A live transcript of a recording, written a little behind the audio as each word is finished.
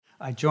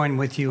I join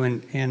with you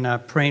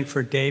in praying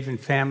for Dave and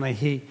family.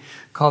 He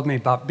called me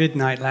about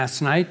midnight last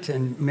night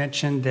and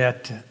mentioned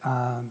that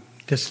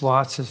this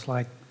loss is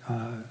like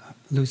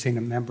losing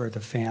a member of the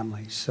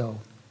family.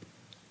 So,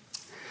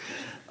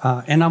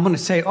 and I'm going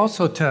to say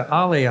also to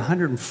Ali,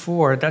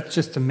 104, that's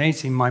just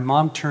amazing. My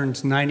mom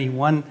turns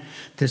 91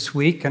 this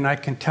week, and I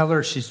can tell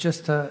her she's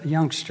just a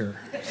youngster.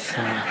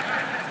 So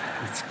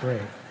it's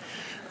great.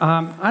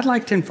 I'd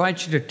like to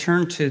invite you to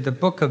turn to the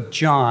book of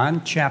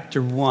John,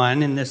 chapter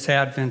 1, in this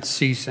Advent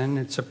season.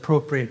 It's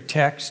appropriate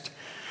text.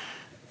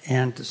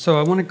 And so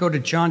I want to go to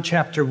John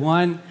chapter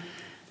 1.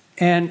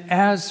 And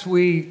as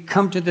we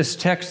come to this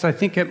text, I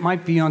think it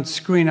might be on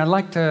screen. I'd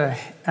like to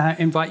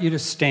invite you to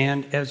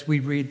stand as we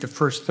read the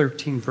first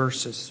 13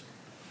 verses.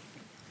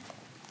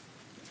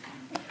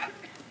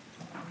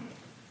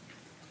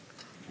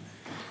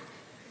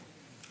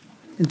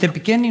 In the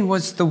beginning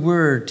was the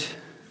Word,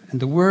 and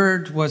the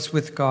Word was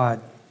with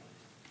God,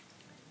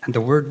 and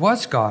the Word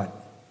was God.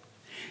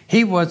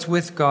 He was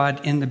with God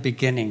in the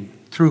beginning.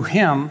 Through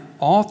him,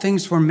 all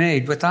things were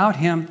made. Without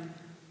him,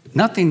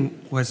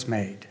 nothing was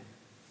made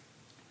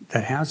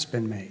that has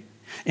been made.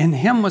 In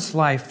him was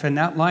life, and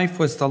that life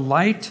was the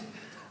light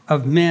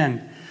of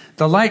men.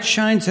 The light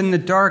shines in the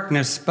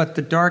darkness, but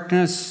the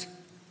darkness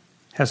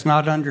has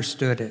not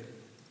understood it.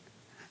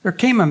 There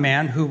came a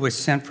man who was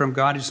sent from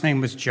God. His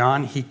name was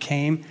John. He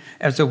came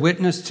as a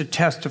witness to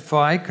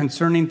testify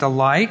concerning the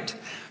light,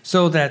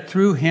 so that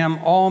through him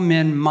all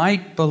men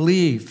might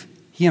believe.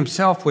 He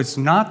himself was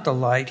not the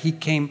light. He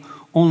came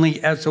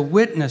only as a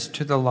witness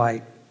to the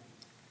light.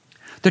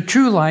 The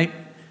true light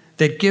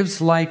that gives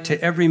light to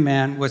every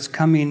man was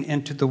coming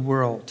into the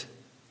world.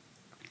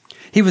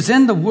 He was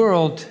in the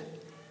world,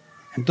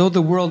 and though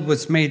the world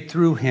was made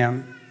through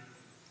him,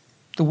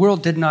 the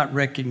world did not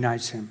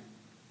recognize him.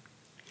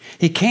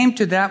 He came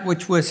to that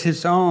which was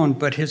his own,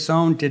 but his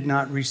own did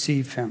not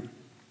receive him.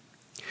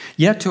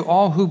 Yet to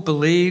all who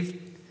believed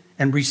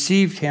and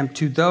received him,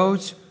 to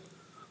those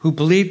who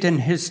believed in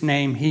his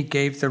name, he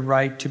gave the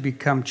right to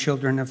become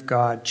children of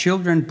God.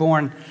 Children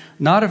born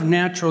not of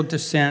natural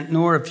descent,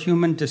 nor of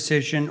human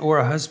decision or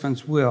a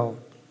husband's will,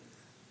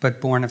 but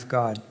born of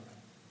God.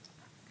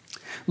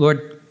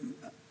 Lord,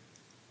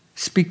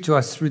 speak to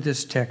us through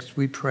this text,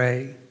 we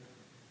pray,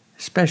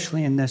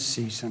 especially in this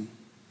season.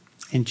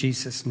 In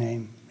Jesus'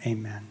 name,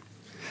 amen.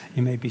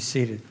 You may be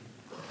seated.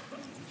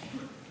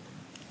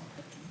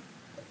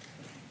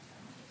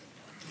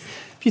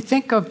 If you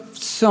think of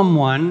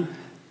someone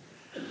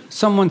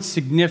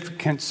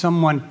significant,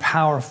 someone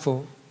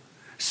powerful,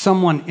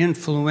 someone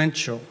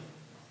influential,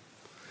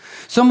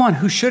 someone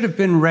who should have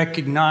been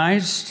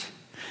recognized,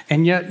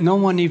 and yet no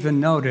one even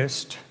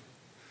noticed,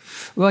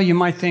 well, you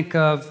might think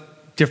of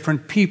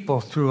different people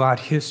throughout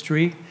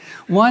history.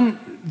 One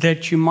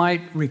that you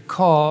might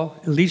recall,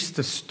 at least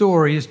the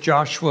story, is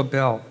Joshua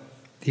Bell,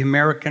 the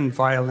American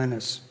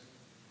violinist.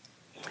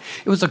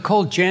 It was a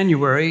cold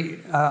January,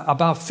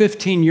 about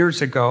 15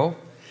 years ago.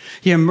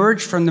 He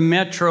emerged from the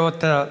metro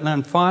at the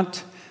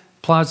L'Enfant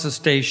Plaza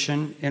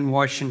station in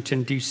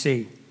Washington,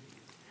 D.C.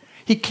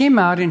 He came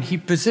out and he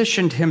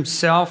positioned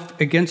himself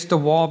against a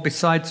wall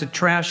beside a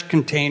trash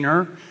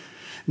container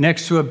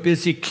next to a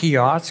busy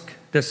kiosk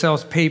that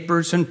sells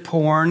papers and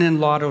porn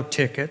and lotto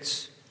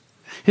tickets.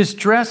 His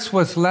dress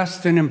was less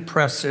than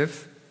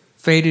impressive,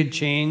 faded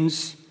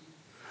jeans,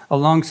 a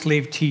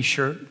long-sleeved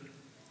T-shirt,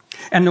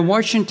 and the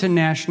Washington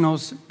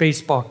Nationals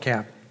baseball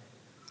cap.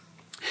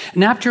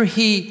 And after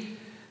he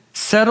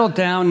settled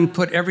down and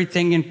put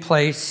everything in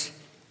place,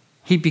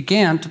 he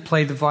began to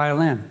play the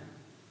violin,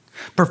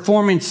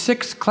 performing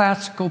 6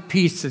 classical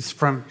pieces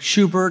from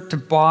Schubert to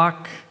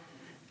Bach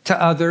to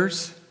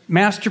others,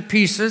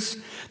 masterpieces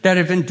that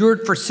have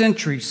endured for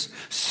centuries,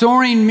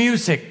 soaring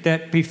music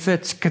that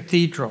befits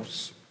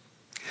cathedrals.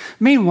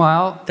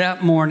 Meanwhile,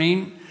 that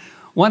morning,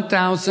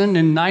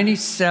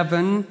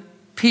 1,097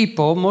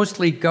 people,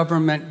 mostly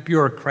government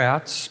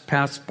bureaucrats,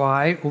 passed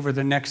by over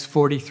the next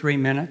 43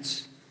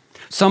 minutes.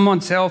 Some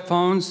on cell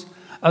phones,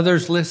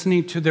 others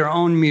listening to their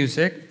own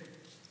music,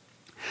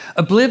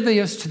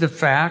 oblivious to the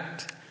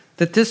fact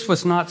that this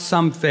was not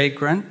some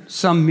vagrant,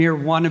 some mere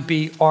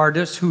wannabe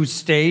artist whose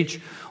stage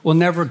will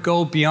never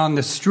go beyond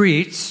the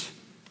streets.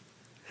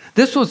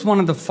 This was one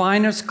of the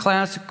finest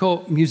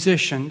classical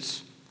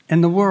musicians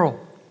in the world,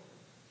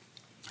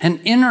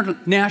 an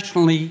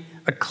internationally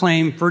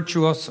acclaimed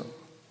virtuoso,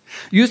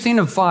 using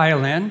a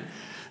violin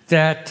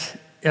that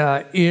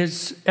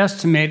is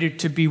estimated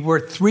to be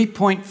worth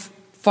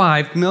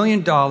 $3.5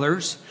 million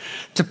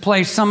to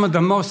play some of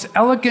the most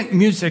elegant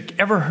music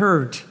ever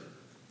heard.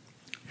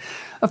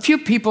 A few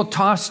people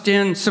tossed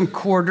in some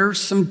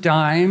quarters, some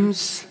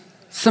dimes,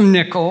 some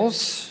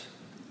nickels.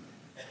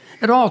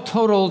 It all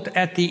totaled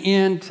at the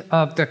end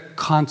of the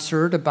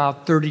concert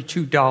about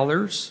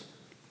 $32.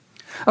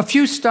 A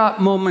few stopped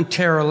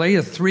momentarily,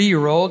 a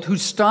 3-year-old who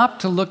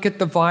stopped to look at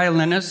the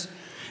violinist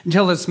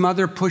until his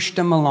mother pushed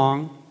him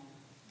along.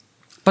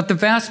 But the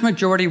vast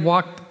majority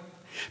walked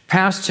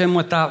past him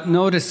without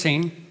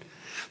noticing.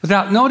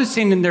 Without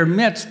noticing in their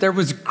midst, there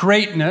was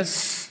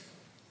greatness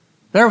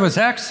There was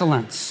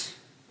excellence.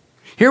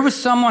 Here was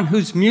someone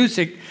whose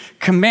music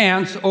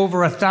commands over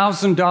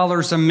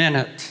 $1,000 a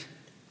minute.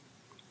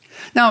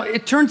 Now,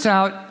 it turns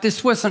out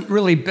this wasn't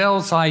really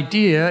Bell's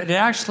idea. It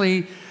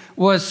actually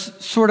was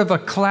sort of a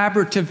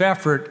collaborative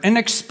effort, an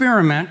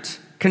experiment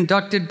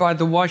conducted by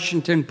the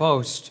Washington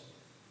Post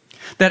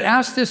that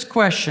asked this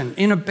question: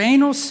 in a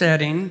banal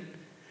setting,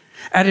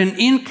 at an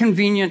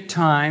inconvenient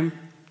time,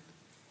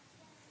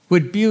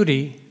 would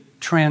beauty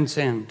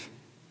transcend?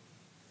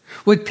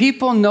 Would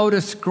people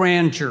notice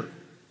grandeur?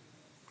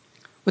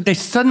 Would they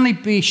suddenly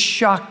be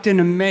shocked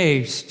and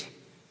amazed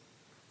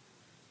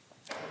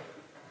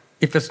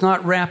if it's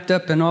not wrapped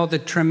up in all the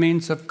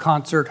trimmings of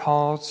concert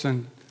halls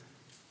and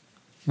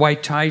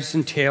white ties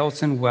and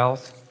tails and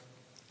wealth?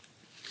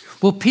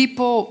 Will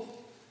people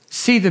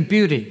see the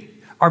beauty?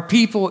 Are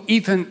people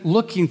even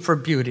looking for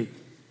beauty?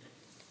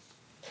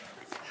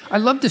 I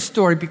love this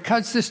story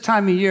because this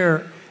time of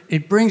year,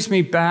 it brings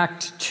me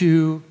back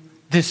to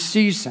this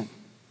season.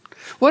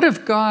 What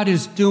if God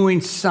is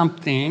doing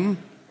something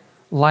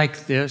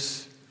like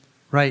this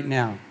right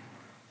now?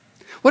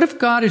 What if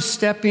God is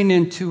stepping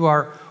into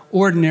our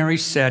ordinary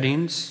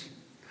settings,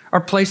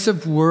 our place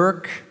of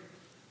work,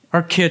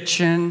 our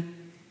kitchen,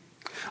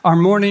 our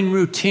morning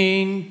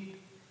routine,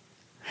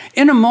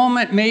 in a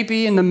moment,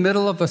 maybe in the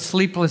middle of a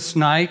sleepless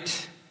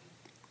night,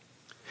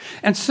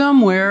 and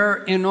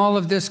somewhere in all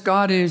of this,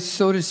 God is,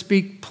 so to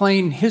speak,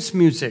 playing His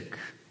music,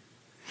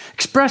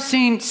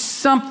 expressing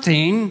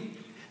something,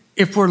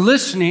 if we're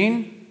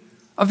listening,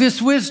 of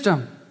His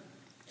wisdom,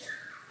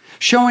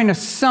 showing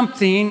us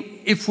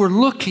something, if we're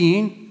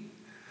looking,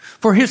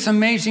 for His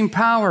amazing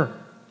power,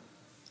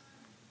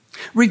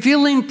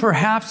 revealing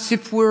perhaps,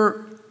 if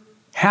we're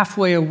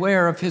halfway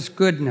aware, of His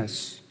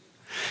goodness,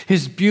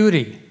 His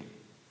beauty,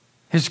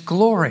 His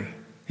glory,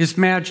 His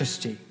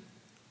majesty.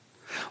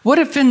 What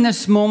if in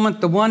this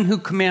moment, the one who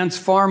commands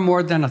far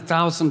more than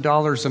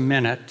 $1,000 a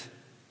minute,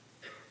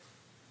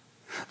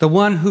 the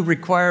one who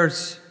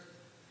requires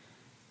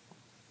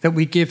that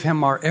we give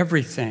Him our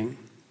everything,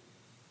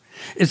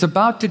 is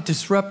about to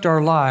disrupt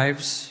our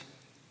lives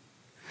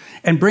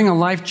and bring a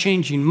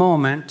life-changing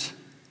moment?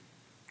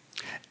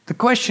 The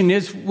question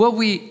is, will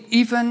we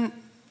even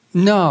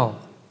know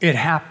it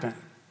happened?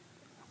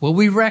 Will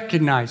we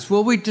recognize?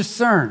 Will we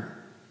discern?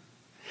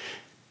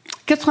 I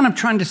guess what I'm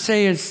trying to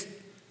say is,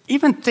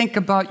 even think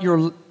about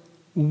your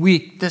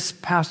week, this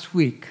past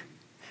week.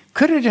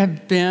 Could it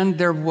have been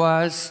there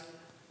was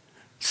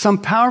some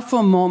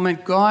powerful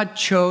moment God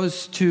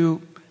chose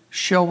to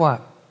show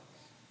up?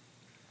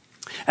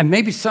 And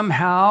maybe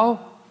somehow,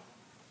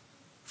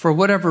 for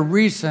whatever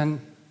reason,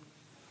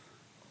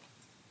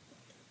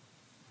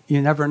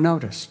 you never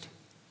noticed.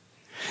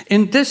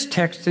 In this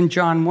text in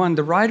John 1,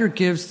 the writer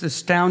gives the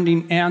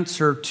astounding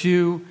answer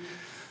to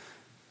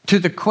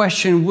the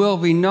question, will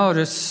we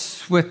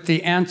notice, with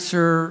the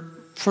answer,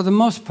 for the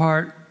most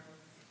part,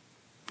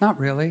 not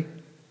really.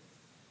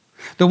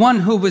 The one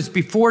who was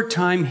before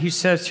time, he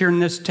says here in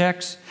this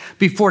text,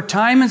 before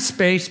time and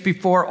space,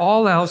 before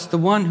all else, the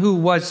one who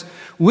was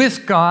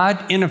with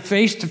God in a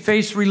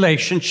face-to-face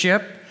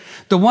relationship,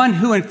 the one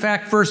who, in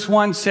fact, verse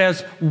 1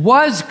 says,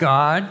 was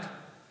God,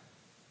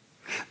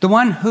 the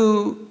one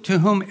to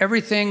whom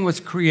everything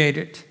was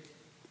created.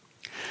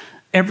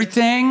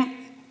 Everything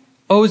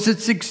owes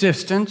its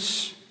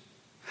existence.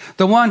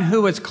 The one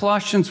who, as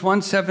Colossians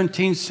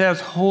 1:17 says,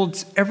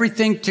 holds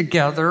everything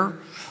together.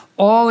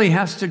 All he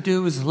has to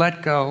do is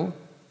let go.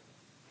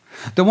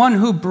 The one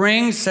who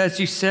brings, as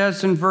he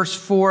says in verse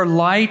 4,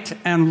 light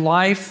and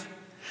life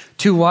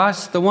to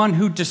us. The one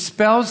who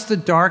dispels the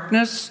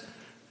darkness.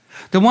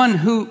 The one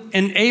who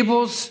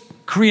enables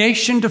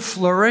creation to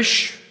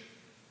flourish.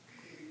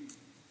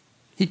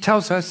 He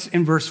tells us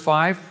in verse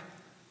 5,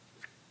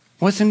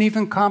 wasn't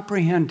even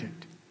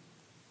comprehended,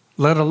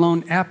 let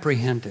alone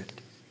apprehended.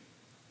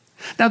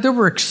 Now, there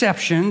were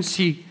exceptions,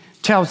 he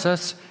tells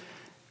us,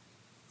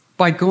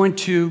 by going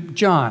to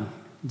John,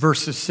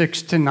 verses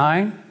 6 to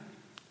 9,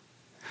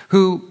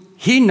 who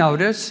he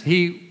noticed,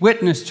 he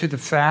witnessed to the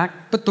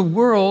fact, but the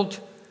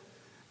world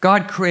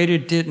God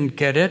created didn't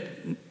get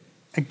it.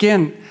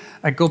 Again,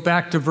 I go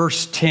back to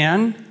verse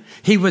 10.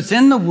 He was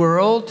in the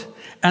world,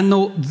 and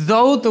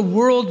though the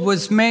world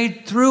was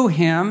made through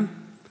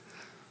him,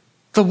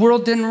 the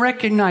world didn't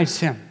recognize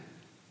him.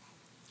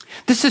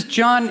 This is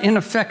John, in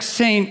effect,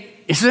 saying,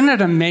 isn't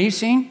it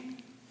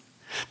amazing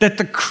that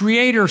the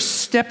Creator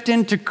stepped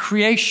into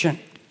creation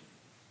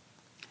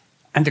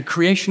and the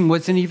creation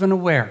wasn't even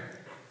aware?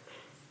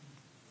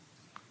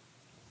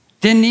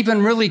 Didn't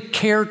even really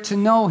care to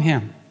know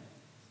him.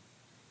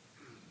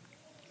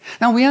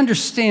 Now, we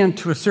understand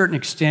to a certain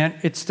extent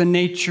it's the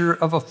nature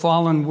of a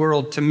fallen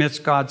world to miss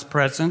God's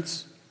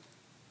presence.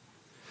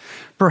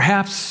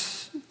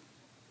 Perhaps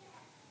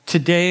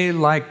today,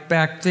 like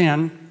back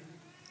then,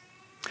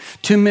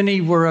 too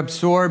many were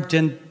absorbed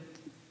in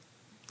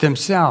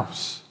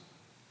themselves,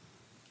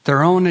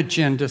 their own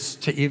agendas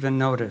to even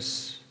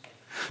notice.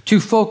 Too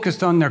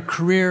focused on their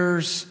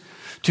careers,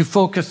 too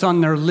focused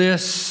on their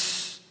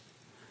lists,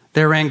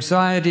 their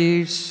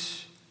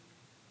anxieties,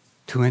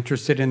 too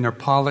interested in their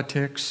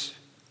politics.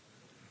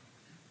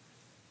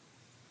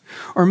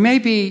 Or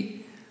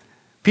maybe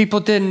people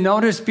didn't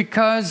notice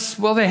because,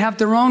 well, they have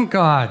their own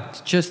God,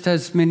 just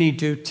as many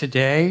do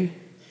today.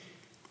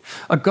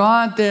 A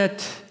God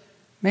that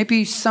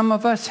maybe some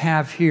of us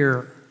have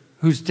here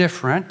who's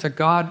different, a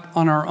God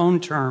on our own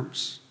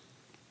terms,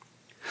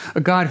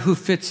 a God who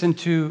fits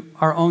into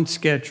our own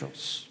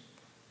schedules,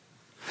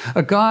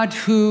 a God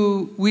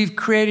who we've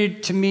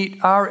created to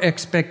meet our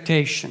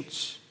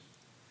expectations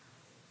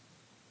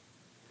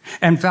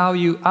and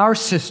value our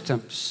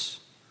systems,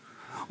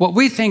 what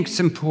we think is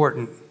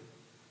important,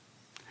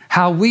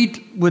 how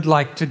we would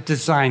like to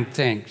design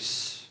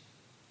things.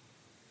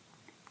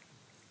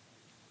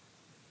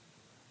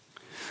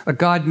 A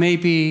God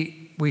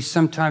maybe we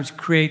sometimes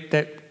create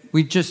that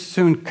we just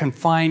soon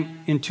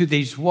confine into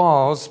these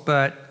walls,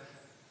 but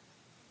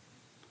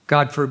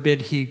God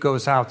forbid he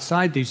goes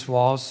outside these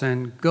walls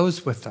and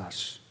goes with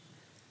us.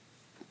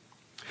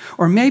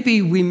 Or maybe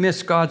we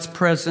miss God's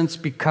presence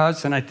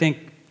because, and I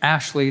think,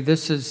 Ashley,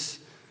 this is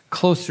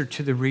closer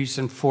to the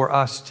reason for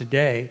us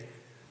today,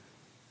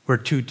 we're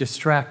too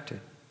distracted,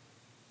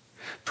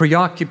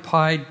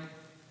 preoccupied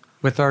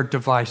with our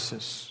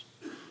devices,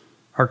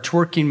 our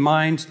twerking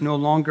minds no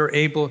longer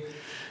able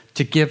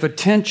to give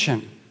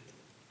attention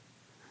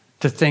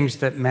to things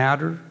that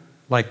matter,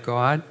 like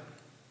God.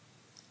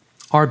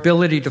 Our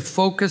ability to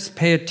focus,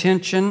 pay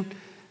attention,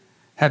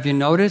 have you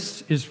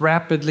noticed, is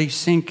rapidly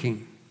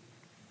sinking.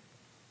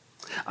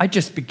 I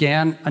just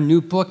began a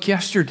new book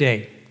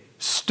yesterday,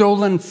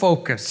 Stolen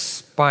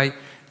Focus by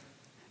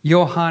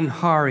Johann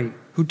Hari,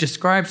 who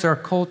describes our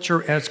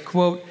culture as,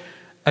 quote,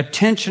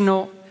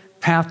 attentional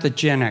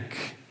pathogenic.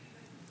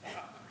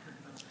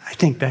 I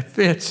think that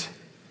fits.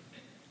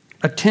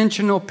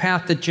 Attentional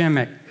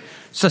pathogenic.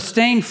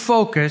 Sustained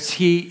focus,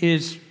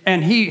 he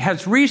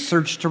has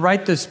researched to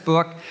write this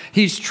book.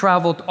 He's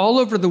traveled all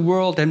over the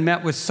world and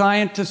met with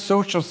scientists,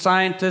 social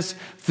scientists,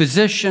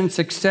 physicians,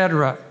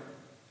 etc.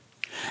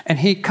 And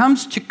he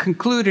comes to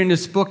conclude in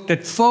his book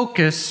that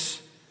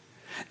focus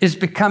is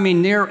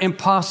becoming near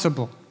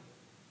impossible.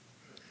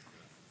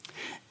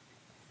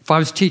 If I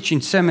was teaching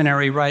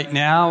seminary right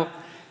now,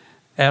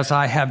 as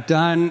I have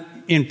done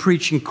in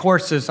preaching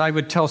courses, I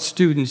would tell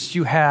students,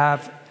 you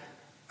have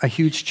a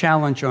huge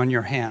challenge on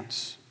your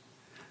hands,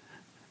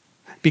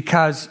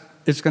 because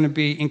it's going to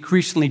be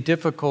increasingly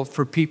difficult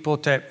for people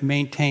to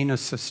maintain a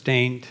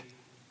sustained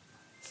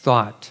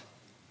thought.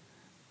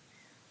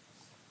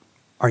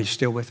 Are you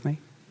still with me?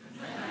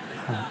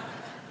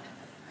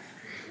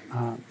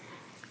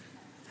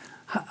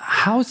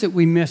 How is it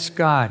we miss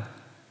God?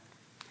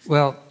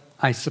 Well,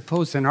 I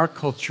suppose in our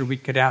culture we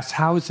could ask,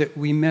 how is it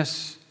we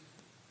miss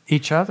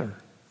each other?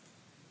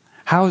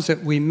 How is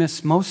it we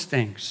miss most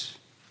things?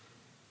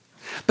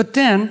 But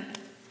then,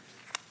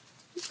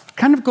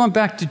 kind of going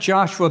back to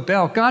Joshua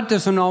Bell, God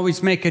doesn't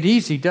always make it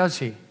easy, does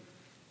he?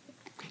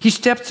 He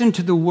steps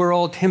into the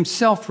world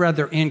himself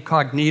rather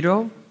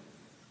incognito.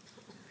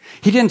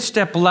 He didn't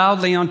step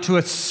loudly onto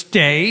a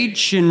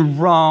stage in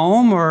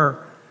Rome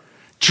or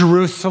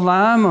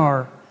Jerusalem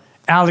or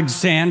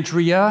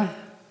Alexandria.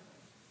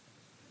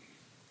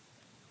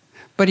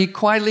 But he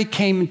quietly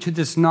came into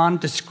this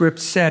nondescript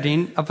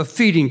setting of a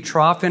feeding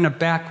trough in a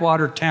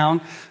backwater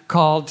town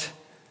called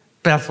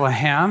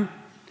Bethlehem.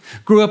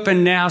 Grew up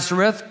in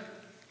Nazareth.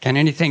 Can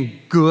anything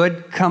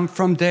good come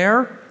from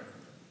there?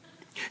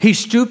 He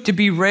stooped to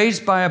be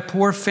raised by a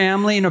poor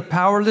family in a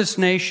powerless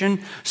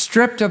nation,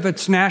 stripped of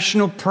its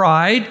national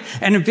pride,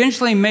 and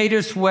eventually made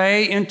his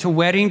way into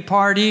wedding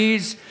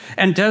parties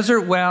and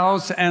desert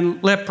wells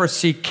and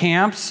leprosy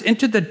camps,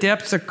 into the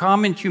depths of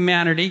common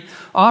humanity,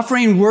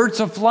 offering words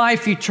of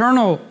life,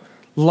 eternal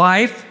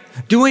life,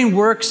 doing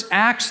works,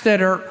 acts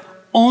that are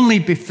only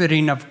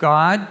befitting of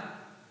God.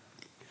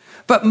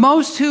 But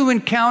most who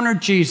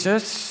encountered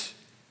Jesus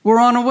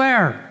were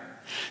unaware.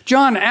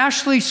 John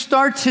Ashley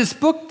starts his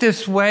book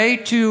this way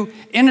to,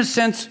 in a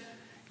sense,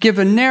 give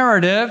a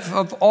narrative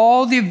of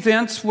all the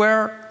events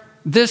where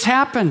this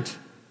happened.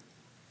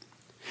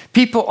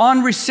 People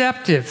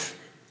unreceptive.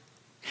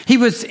 He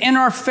was in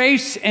our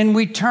face and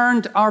we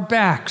turned our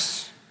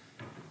backs.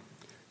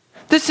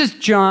 This is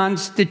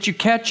John's, did you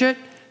catch it?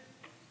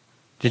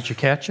 Did you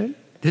catch it?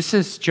 This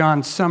is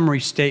John's summary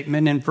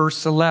statement in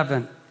verse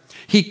 11.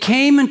 He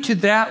came into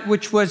that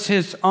which was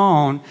his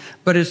own,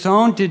 but his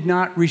own did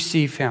not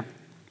receive him.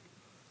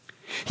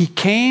 He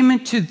came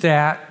into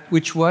that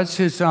which was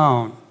his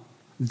own.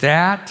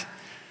 That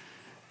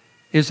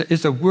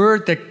is a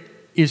word that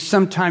is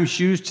sometimes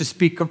used to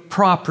speak of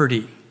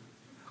property,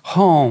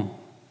 home,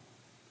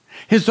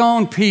 his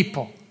own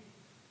people.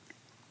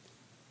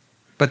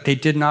 But they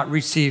did not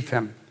receive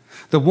him.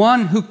 The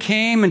one who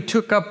came and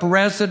took up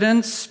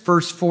residence,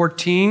 verse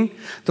 14,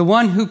 the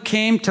one who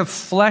came to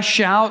flesh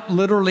out,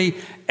 literally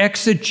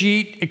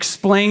exegete,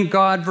 explain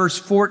God,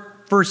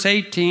 verse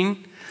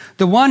 18,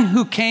 the one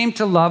who came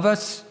to love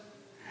us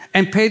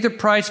and pay the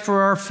price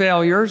for our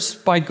failures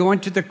by going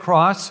to the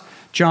cross,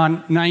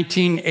 John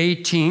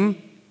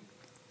 19:18,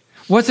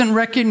 wasn't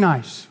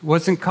recognized,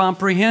 wasn't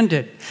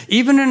comprehended.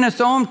 Even in his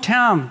own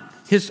town,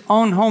 his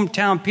own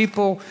hometown,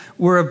 people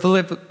were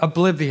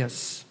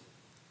oblivious.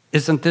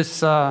 Isn't this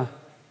the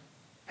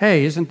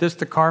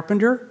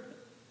carpenter?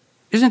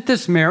 Isn't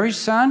this Mary's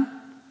son?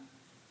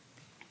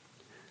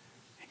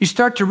 You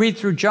start to read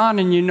through John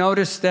and you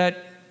notice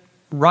that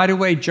right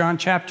away, John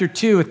chapter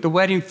 2, at the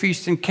wedding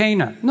feast in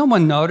Cana, no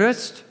one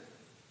noticed.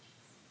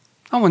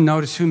 No one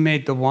noticed who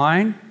made the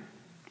wine.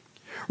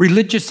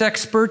 Religious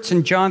experts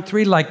in John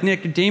 3, like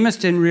Nicodemus,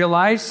 didn't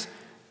realize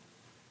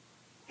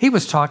he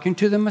was talking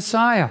to the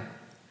Messiah.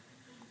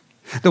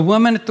 The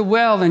woman at the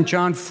well in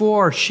John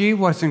 4, she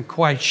wasn't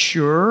quite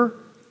sure.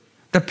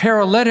 The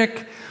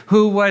paralytic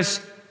who was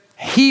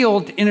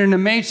healed in an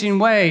amazing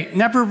way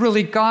never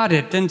really got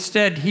it.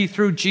 Instead, he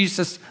threw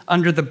Jesus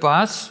under the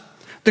bus.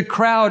 The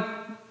crowd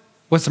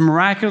was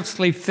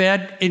miraculously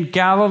fed in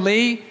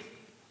Galilee,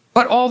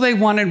 but all they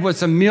wanted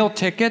was a meal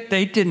ticket.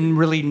 They didn't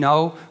really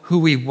know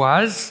who he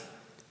was.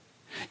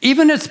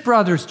 Even his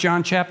brothers,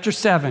 John chapter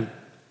 7,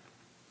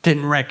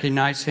 didn't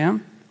recognize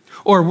him.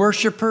 Or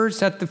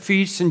worshipers at the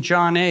feast in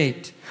John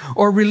 8.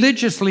 Or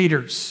religious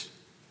leaders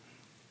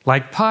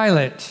like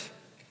Pilate.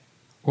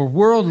 Or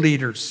world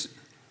leaders.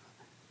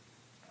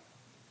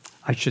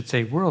 I should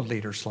say world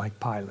leaders like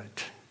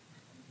Pilate.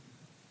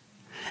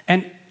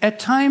 And at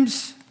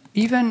times,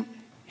 even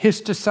his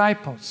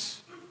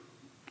disciples.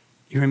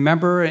 You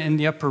remember in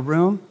the upper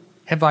room,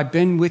 have I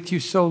been with you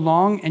so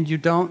long and you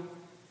don't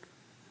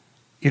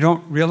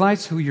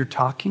realize who you're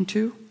talking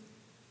to?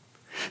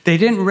 They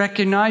didn't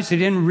recognize, they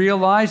didn't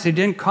realize, they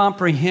didn't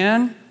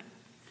comprehend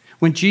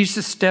when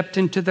Jesus stepped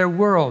into their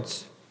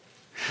worlds.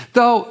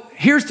 Though,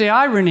 here's the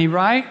irony,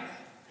 right?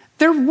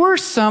 There were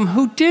some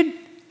who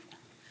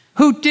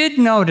did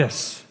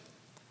notice.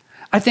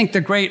 I think the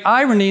great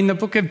irony in the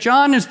book of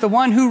John is the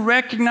one who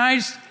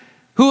recognized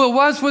who it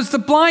was the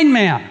blind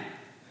man.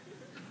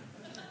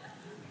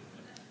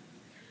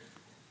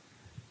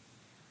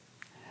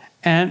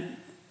 And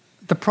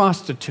the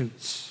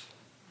prostitutes.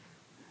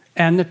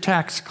 And the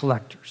tax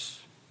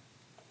collectors,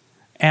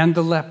 and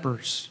the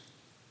lepers.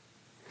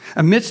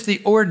 Amidst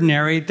the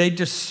ordinary, they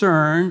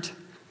discerned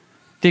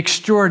the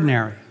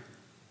extraordinary.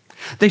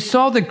 They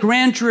saw the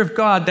grandeur of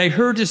God. They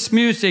heard his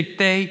music.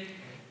 They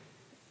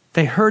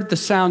heard the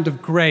sound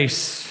of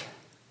grace.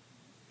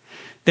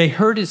 They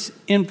heard his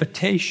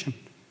invitation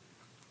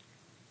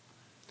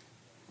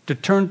to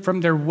turn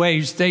from their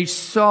ways. They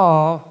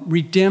saw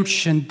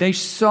redemption. They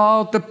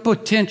saw the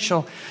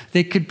potential.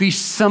 They could be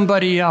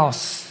somebody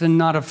else and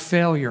not a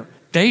failure.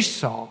 They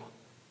saw.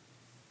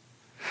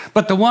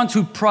 But the ones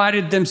who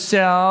prided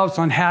themselves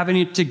on having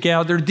it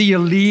together, the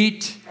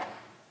elite,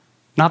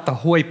 not the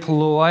hoi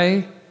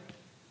polloi,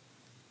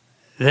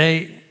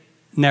 they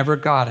never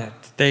got it.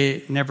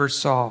 They never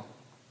saw.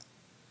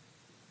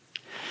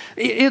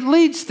 It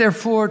leads,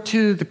 therefore,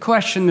 to the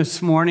question this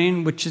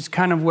morning, which is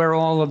kind of where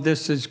all of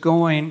this is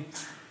going,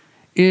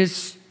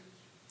 is,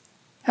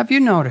 have you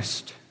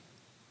noticed?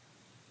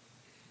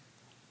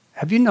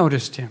 Have you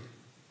noticed him?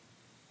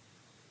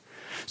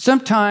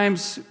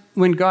 Sometimes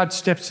when God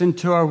steps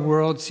into our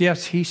worlds,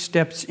 yes, he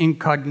steps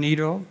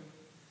incognito.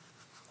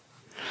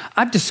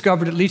 I've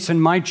discovered, at least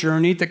in my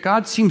journey, that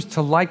God seems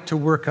to like to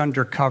work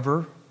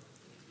undercover.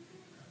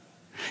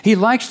 He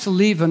likes to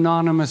leave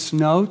anonymous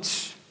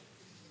notes.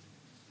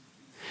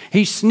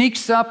 He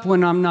sneaks up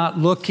when I'm not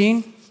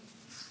looking.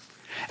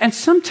 And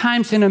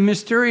sometimes in a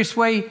mysterious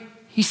way,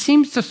 he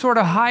seems to sort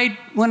of hide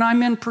when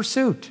I'm in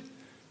pursuit.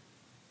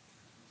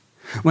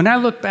 When I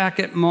look back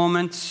at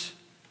moments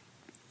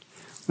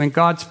when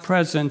God's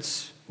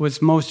presence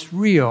was most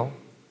real,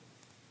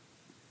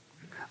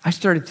 I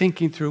started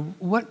thinking through,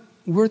 what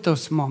were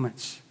those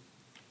moments?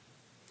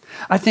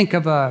 I think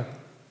of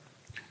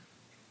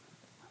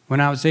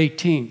when I was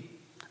 18,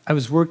 I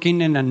was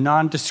working in a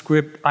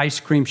nondescript ice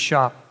cream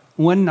shop.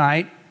 One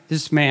night,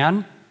 this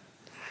man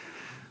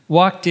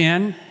walked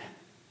in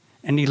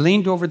and he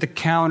leaned over the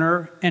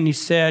counter and he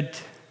said,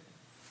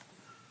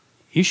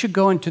 "You should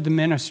go into the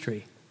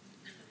ministry."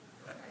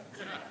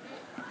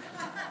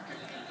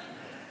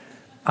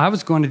 I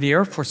was going to the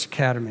Air Force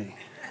Academy.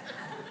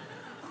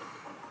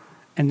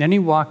 And then he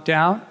walked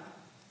out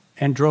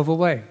and drove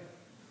away.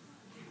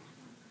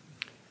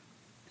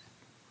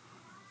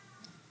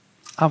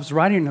 I was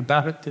writing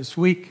about it this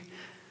week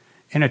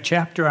in a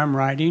chapter I'm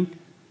writing.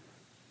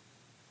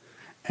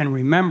 And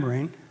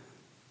remembering,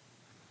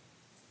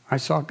 I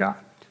saw God.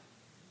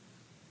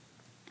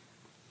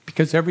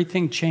 Because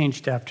everything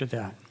changed after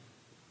that.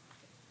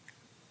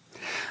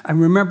 I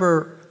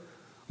remember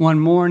one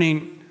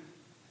morning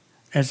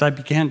as I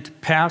began to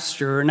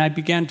pastor, and I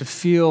began to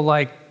feel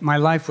like my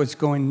life was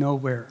going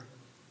nowhere.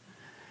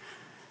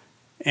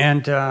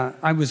 And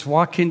I was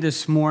walking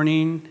this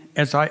morning,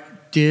 as I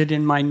did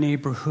in my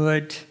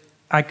neighborhood.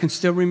 I can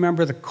still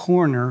remember the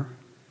corner.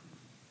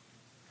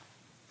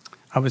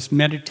 I was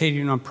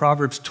meditating on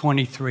Proverbs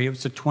 23. It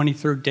was the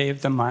 23rd day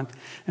of the month.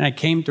 And I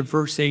came to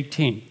verse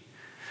 18.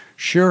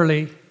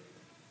 Surely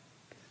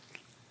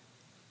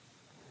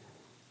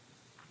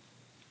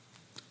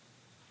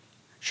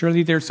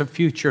there's a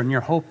future and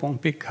your hope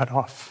won't be cut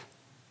off.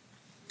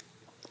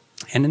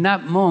 And in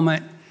that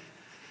moment,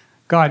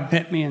 God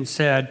met me and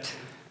said,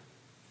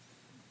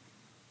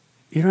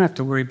 you don't have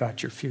to worry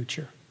about your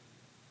future.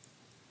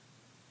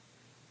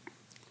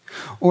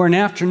 Or an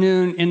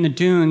afternoon in the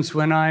dunes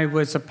when I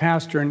was a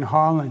pastor in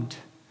Holland,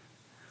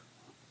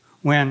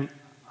 when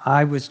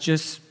I was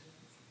just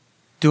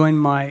doing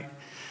my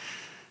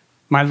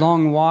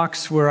long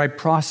walks where I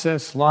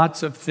processed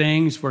lots of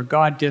things, where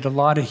God did a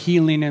lot of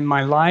healing in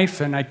my life,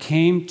 and I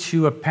came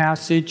to a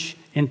passage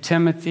in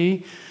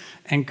Timothy,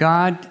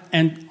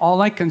 and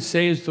all I can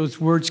say is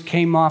those words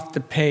came off the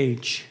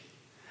page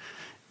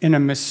in a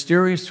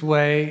mysterious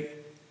way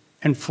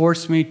and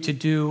forced me to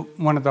do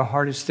one of the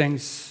hardest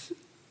things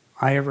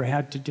I ever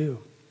had to do.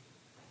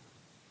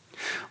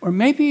 Or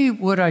maybe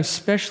what I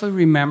especially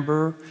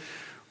remember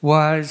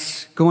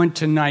was going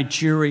to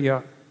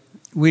Nigeria.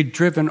 We'd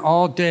driven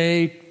all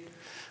day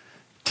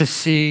to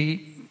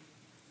see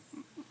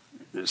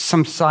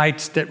some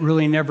sites that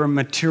really never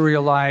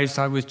materialized.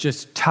 I was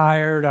just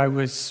tired. I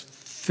was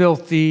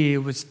filthy.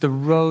 The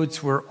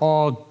roads were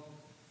all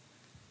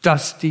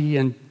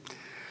dusty.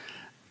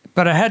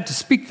 But I had to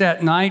speak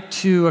that night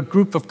to a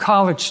group of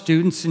college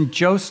students in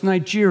Jos,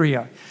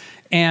 Nigeria.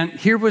 And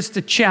here was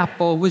the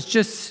chapel.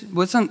 It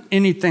wasn't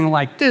anything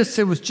like this.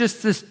 It was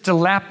just this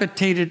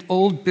dilapidated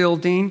old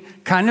building,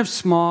 kind of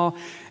small.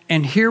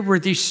 And here were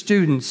these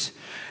students.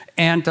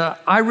 And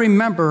I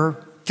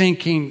remember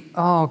thinking,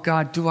 oh,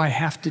 God, do I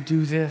have to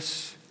do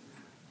this?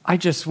 I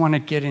just want to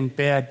get in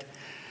bed.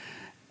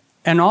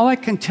 And all I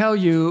can tell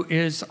you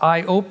is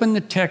I opened the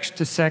text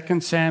to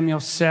 2 Samuel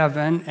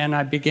 7, and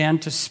I began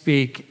to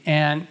speak,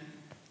 and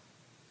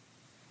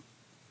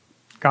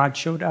God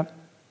showed up.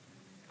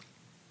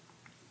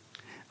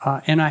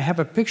 And I have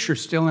a picture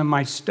still in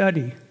my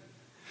study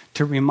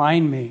to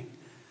remind me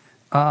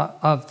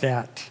of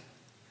that.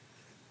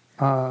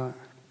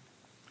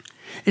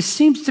 It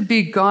seems to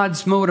be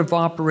God's mode of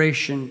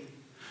operation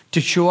to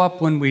show up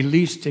when we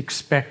least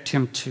expect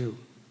him to.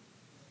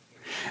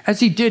 As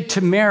he did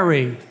to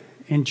Mary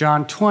in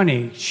John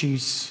 20,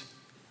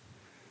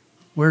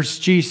 where's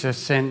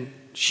Jesus? And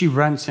she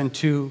runs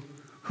into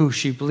who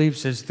she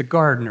believes is the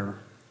gardener,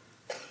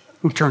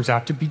 who turns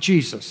out to be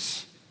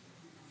Jesus.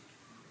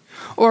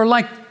 Or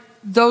like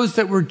those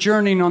that were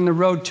journeying on the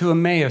road to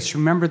Emmaus,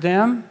 remember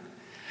them?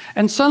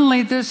 And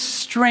suddenly this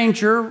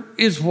stranger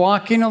is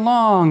walking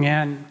along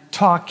and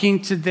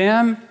talking to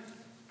them.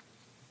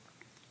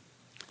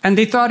 And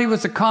they thought he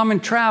was a common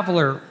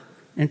traveler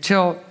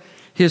until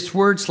his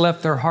words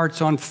left their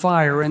hearts on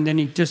fire, and then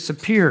he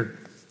disappeared.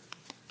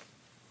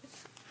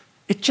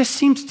 It just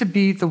seems to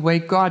be the way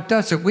God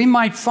does it. We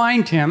might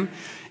find him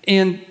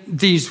in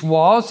these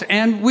walls,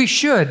 and we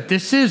should.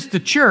 This is the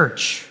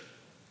church.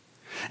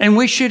 And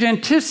we should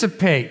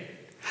anticipate.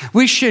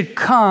 We should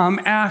come,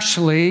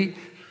 actually.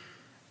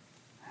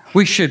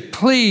 We should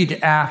plead,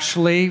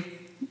 actually,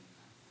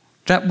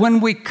 that when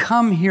we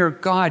come here,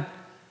 God,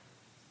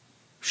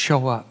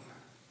 show up.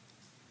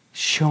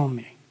 Show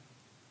me.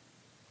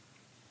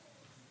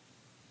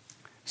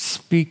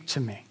 Speak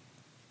to me.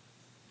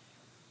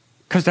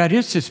 Because that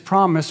is his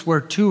promise, where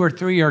 2 or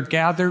 3 are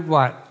gathered,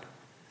 what?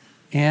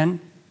 You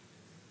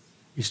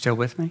still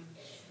with me?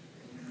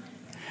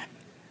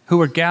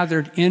 Who are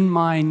gathered in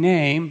my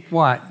name,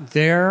 what?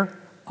 There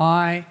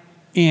I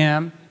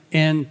am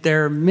in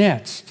their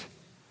midst.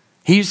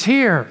 He's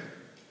here.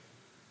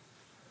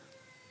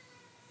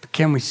 But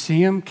can we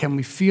see him? Can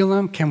we feel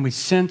him? Can we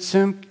sense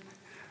him?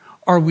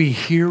 Are we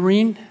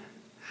hearing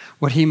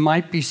what he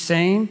might be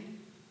saying?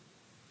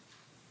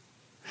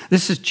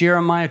 This is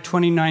Jeremiah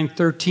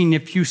 29:13.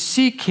 If you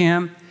seek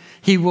him,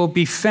 he will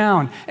be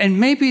found. And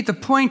maybe the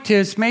point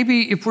is,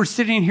 maybe if we're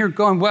sitting here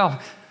going, well,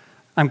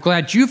 I'm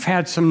glad you've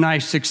had some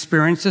nice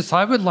experiences.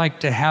 I would like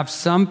to have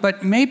some,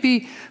 but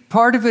maybe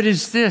part of it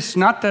is this,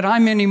 not that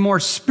I'm any more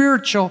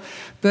spiritual,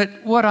 but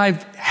what I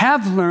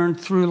have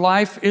learned through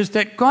life is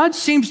that God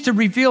seems to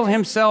reveal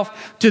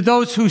himself to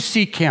those who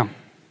seek him.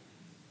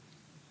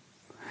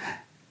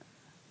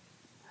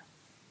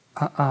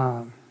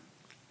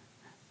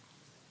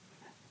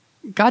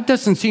 God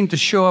doesn't seem to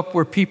show up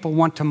where people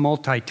want to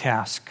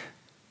multitask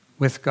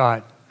with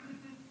God.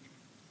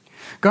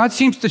 God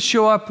seems to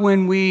show up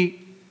when we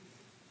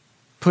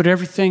put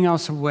everything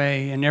else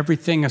away and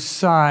everything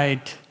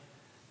aside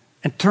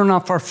and turn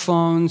off our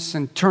phones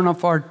and turn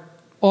off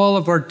all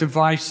of our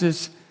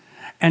devices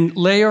and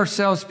lay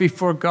ourselves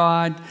before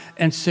God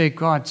and say,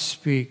 God,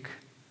 speak.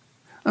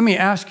 Let me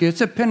ask you,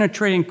 it's a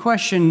penetrating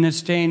question in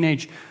this day and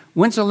age.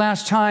 When's the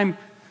last time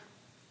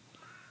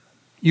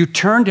you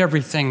turned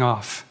everything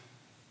off?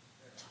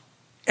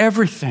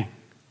 Everything.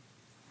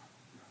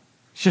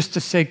 Just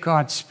to say,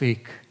 God,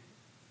 speak.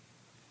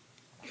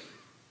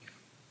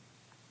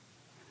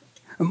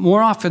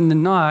 More often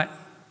than not,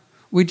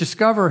 we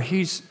discover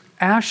he's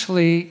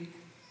actually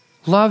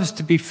loves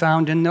to be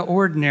found in the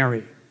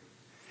ordinary.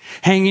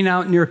 Hanging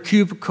out near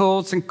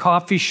cubicles and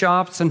coffee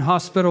shops and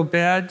hospital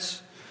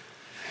beds,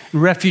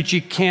 refugee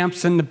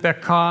camps in the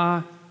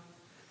Bekaa,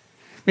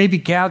 maybe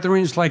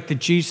gatherings like the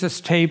Jesus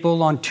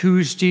Table on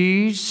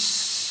Tuesdays,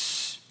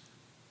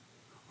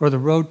 or the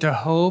Road to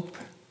Hope.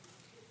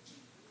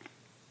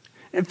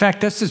 In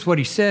fact, this is what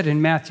he said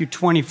in Matthew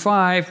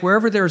 25,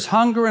 wherever there's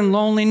hunger and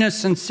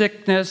loneliness and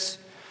sickness,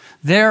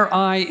 there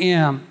I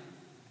am.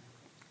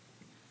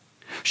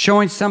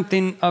 Showing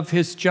something of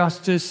his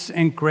justice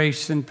and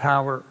grace and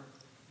power.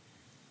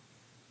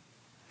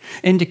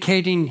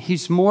 Indicating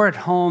he's more at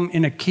home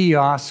in a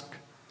kiosk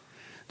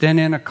than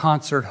in a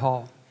concert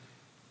hall.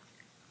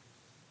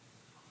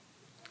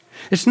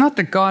 It's not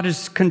that God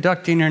is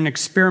conducting an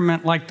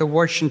experiment like the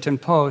Washington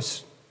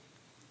Post,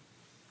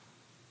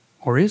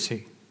 or is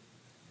he?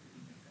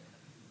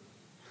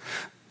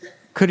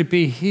 Could it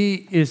be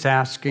he is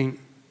asking,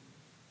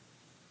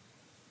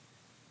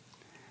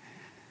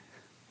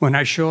 when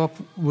I show up,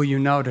 will you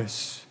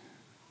notice?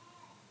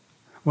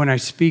 When I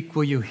speak,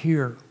 will you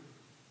hear?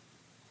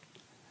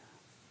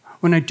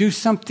 When I do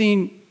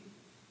something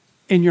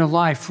in your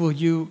life, will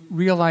you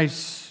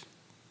realize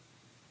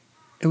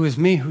it was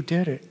me who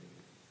did it?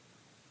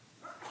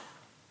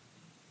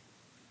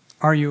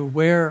 Are you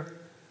aware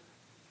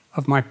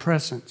of my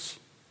presence?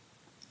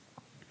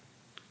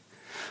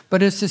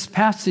 But as this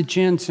passage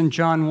ends in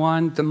John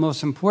 1, the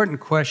most important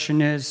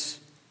question is,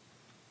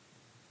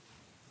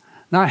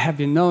 not have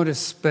you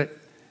noticed, but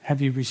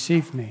have you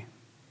received me?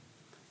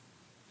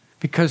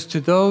 Because to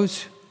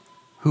those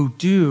who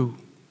do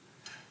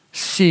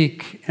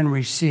seek and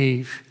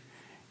receive,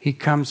 he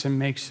comes and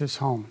makes his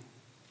home.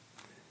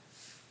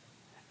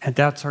 And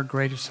that's our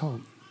greatest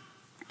hope.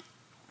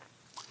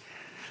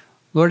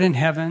 Lord in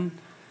heaven,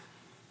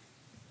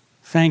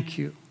 thank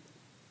you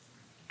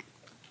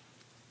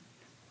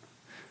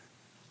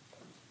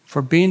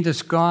for being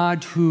this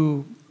God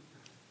who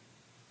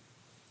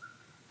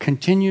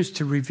continues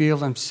to reveal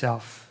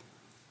himself.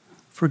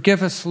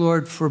 Forgive us,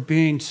 Lord, for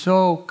being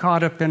so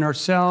caught up in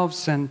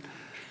ourselves and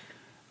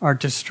our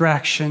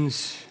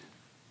distractions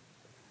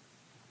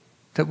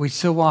that we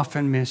so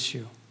often miss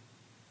you.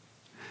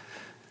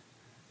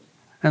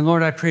 And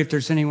Lord, I pray if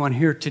there's anyone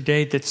here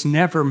today that's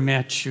never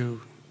met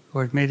you,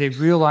 Lord, may they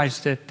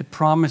realize that the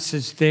promise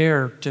is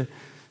there to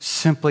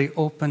simply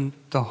open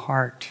the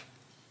heart,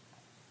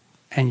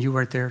 and you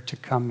are there to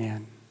come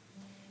in.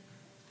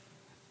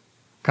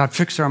 God,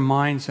 fix our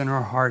minds and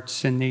our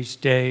hearts in these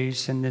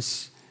days, in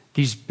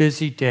these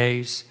busy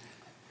days.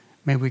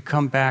 May we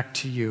come back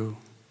to you.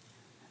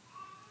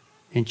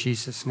 In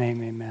Jesus'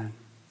 name, amen.